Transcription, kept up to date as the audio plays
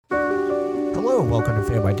Hello and welcome to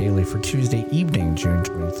Fanbyte Daily for Tuesday evening, June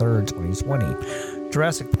 23rd, 2020.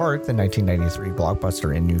 Jurassic Park, the 1993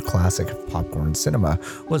 blockbuster in new classic popcorn cinema,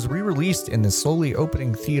 was re-released in the slowly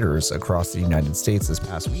opening theaters across the United States this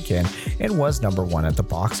past weekend and was number one at the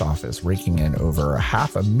box office, raking in over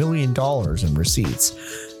 $500,000 in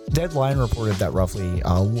receipts. Deadline reported that roughly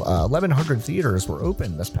 1,100 theaters were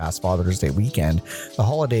open this past Father's Day weekend, the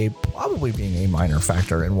holiday probably being a minor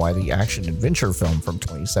factor in why the action-adventure film from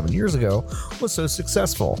 27 years ago was so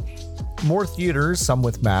successful. More theaters, some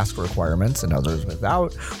with mask requirements and others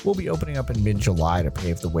without, will be opening up in mid-July to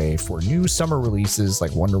pave the way for new summer releases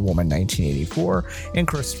like Wonder Woman 1984 and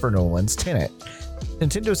Christopher Nolan's Tenet.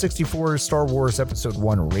 Nintendo 64's Star Wars Episode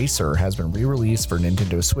 1 Racer has been re-released for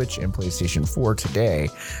Nintendo Switch and PlayStation 4 today,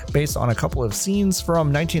 based on a couple of scenes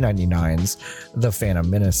from 1999's The Phantom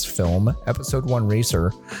Menace film. Episode 1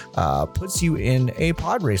 Racer puts you in a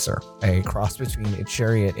pod racer, a cross between a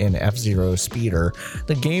chariot and F-Zero speeder.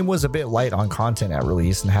 The game was a bit light on content at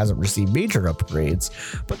release and hasn't received major upgrades,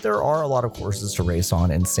 but there are a lot of courses to race on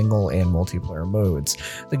in single and multiplayer modes.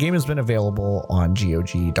 The game has been available on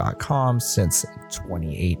GOG.com since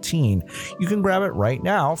 2018. You can grab it right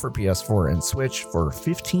now for PS4 and Switch for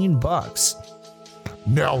 $15.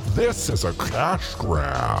 Now this is a cash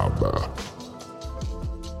grab.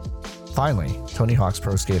 Finally, Tony Hawk's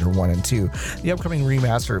Pro Skater 1 and 2, the upcoming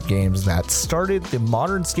remaster of games that started the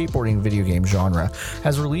modern skateboarding video game genre,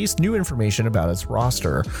 has released new information about its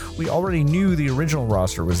roster. We already knew the original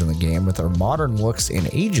roster was in the game with their modern looks and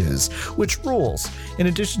ages, which rules. In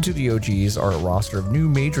addition to the OGs are a roster of new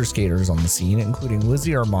major skaters on the scene, including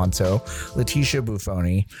Lizzie Armanto, Letitia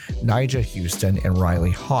Buffoni, Nyjah Houston, and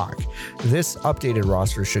Riley Hawk. This updated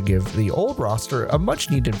roster should give the old roster a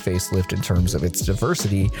much-needed facelift in terms of its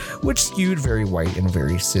diversity, which skewed very white and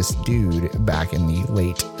very cis dude back in the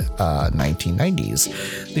late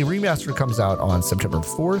 1990s. The remaster comes out on September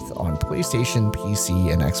 4th on PlayStation,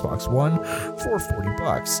 PC, and Xbox One for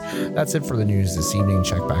 $40. That's it for the news this evening.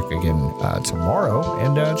 Check back again tomorrow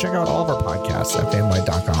and check out all of our podcasts at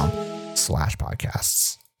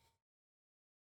fanbyte.com/podcasts.